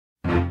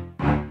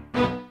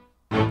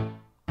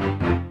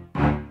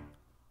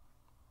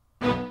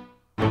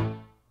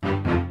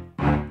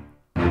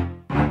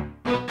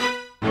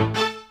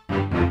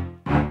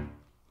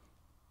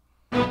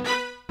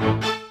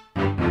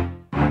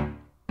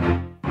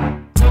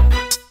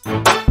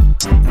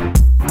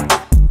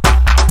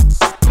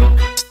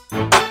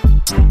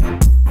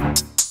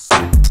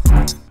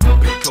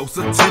Close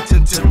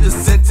attention to the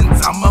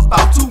sentence I'm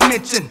about to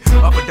mention.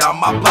 Up and down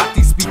my block,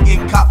 these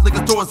speaking cops,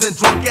 liquor stores, and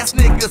drunk ass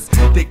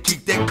niggas. They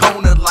keep that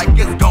corner like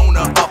it's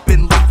gonna up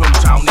and leave them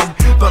drowning.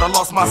 Thought I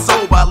lost my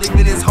soul by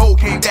leaving this hole,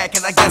 came back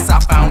and I guess I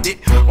found it.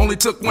 Only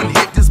took one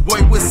hit, this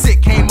boy was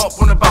sick, came up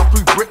on about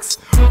 3 bricks.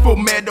 Full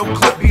Mando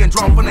clip being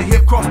drawn from the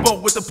hip, crossbow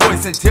with the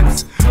poison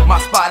tips. My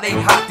spot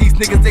ain't hot, these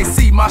niggas they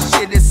see my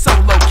shit is so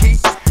low key.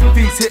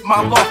 These hit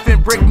my loft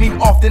and break me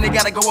off, then they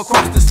gotta go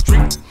across the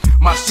street.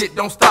 My shit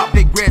don't stop,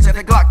 big Reg at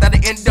the Glock,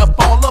 that'll end up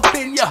all up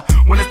in ya.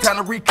 When it's time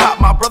to recop,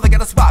 my brother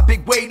got a spot,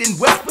 Big Wade in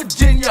West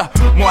Virginia.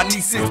 More, I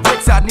need 6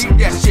 bricks, I need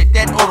that shit,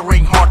 that order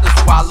ain't hard to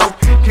swallow.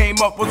 Came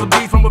up with a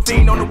beat from a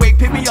fiend on the way,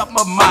 pick me up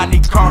my Monte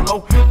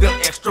Carlo. The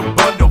extra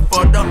bundle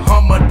for the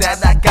Hummer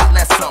that I got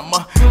last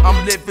summer.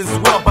 I'm living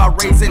swell by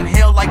raising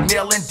hell like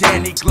Nell and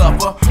Danny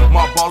Glover.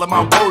 My ball and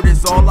my word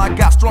is all I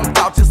got, strung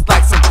out just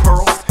like some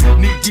pearls.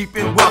 Knee deep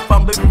in wealth,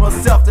 I'm living for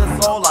self,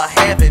 that's all I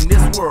have in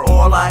this world.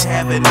 All I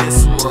have in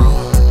this world.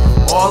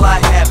 All I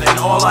have and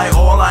all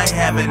I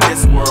have in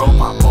this world,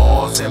 my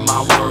balls and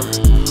my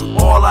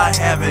word. All I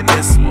have in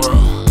this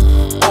world.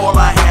 All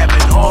I have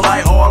and all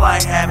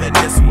I have in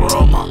this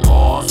world, my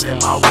balls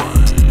and my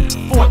word.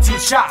 14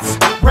 shots,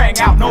 rang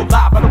out, no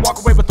lie, but I walk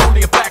away with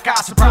only a black eye.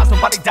 Surprised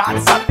nobody died,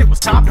 decided it was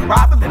time to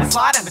ride, and then it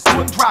slide and it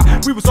couldn't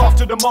drive. We was off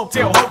to the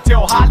motel,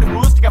 hotel,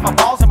 Hollywood, to get my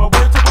balls and my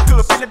words to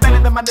good, feeling better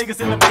than my niggas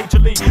in the major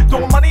league.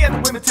 Throwing money at the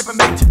women, tipping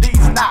major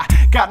D's, and I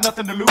got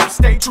nothing to lose,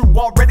 stay true,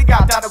 already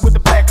got down with the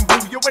black and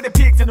blue. You're with the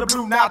pigs in the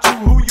blue, now true,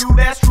 who you,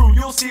 that's true,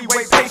 you'll see,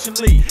 wait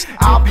patiently.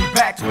 I'll be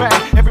back to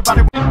back,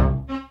 everybody.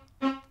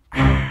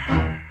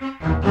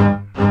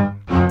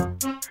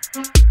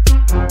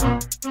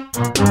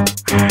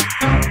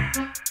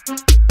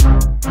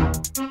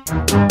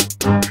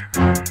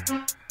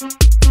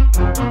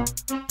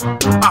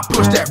 I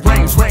push that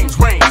range,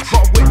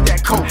 raw with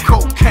that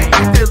cocaine.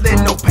 Still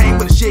in no pain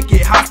when the shit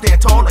get hot,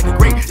 stand tall like a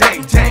great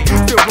Dane.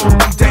 Still rolling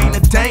Dane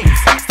to Danes,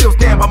 still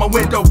stand by my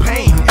window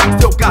pane.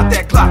 Still got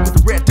that Glock with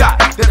the red dot,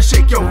 that'll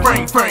shake your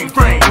frame. Trying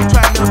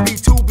to be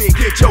too big,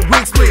 get your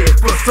wings split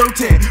for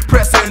certain.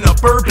 Pressing a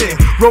bourbon,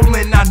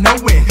 rolling not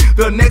knowing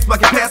the next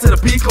block can pass it, the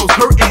Pico's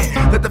hurting.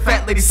 Let the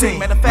fat lady sing,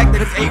 matter of fact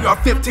that it's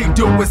AR-15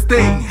 do its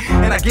thing.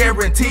 And I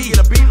guarantee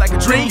it'll be like a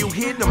dream, you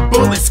hear them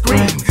bullets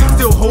scream.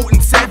 Still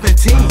holding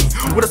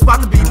 17, with a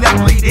spot to be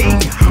left bleeding.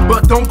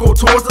 But don't go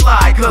towards the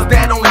lie, cause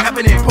that only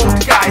happen in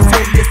post guys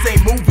in this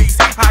ain't movies.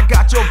 I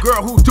got your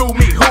girl who do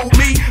me, hold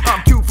me.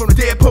 I'm cute from the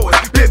dead poets,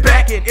 been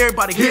back and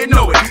everybody here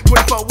know it.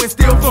 24 wind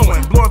still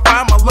flowing, blowing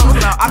fire my lungs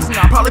and our oxygen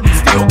I'll probably be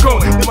still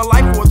going. Live my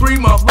life for a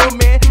 3-month little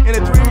man and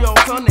a 3-year-old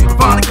son named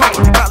Bonnie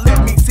Cohen. Now let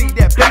me see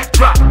that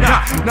backdrop,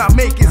 now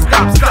make it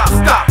stop.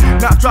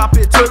 Now drop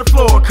it to the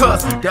floor,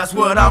 cause that's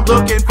what I'm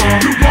looking for.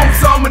 You want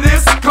some of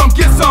this? Come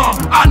get some.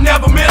 I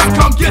never miss.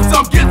 Come get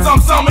some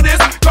of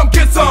this. Come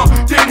get some,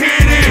 then here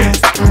it is.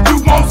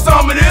 You want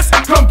some of this?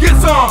 Come get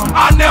some.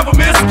 I never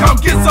miss. Come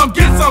get some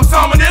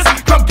of this.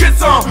 Come get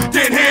some,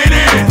 then here it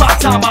is. By the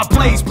time I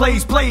blaze,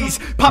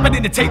 pop it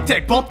in the tape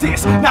deck, bump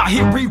this. Now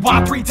hit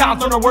rewind 3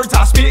 times on the words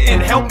I spit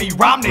and help me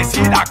rhyme this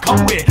hit I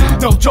come with.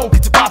 No joke,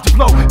 it's about to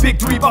blow. Big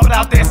 3 bumping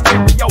out that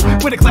stereo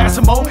with a glass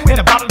of mo and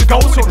a bottle to go.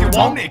 So if you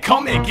want it,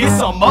 come and get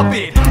some of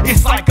it.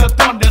 It's like a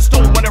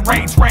thunderstorm when it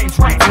rains.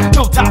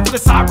 No time for the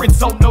sirens,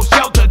 so no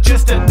shelter,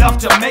 just enough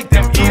to make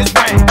them ears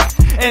ring.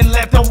 And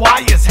let the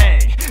wires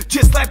hang,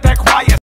 just let that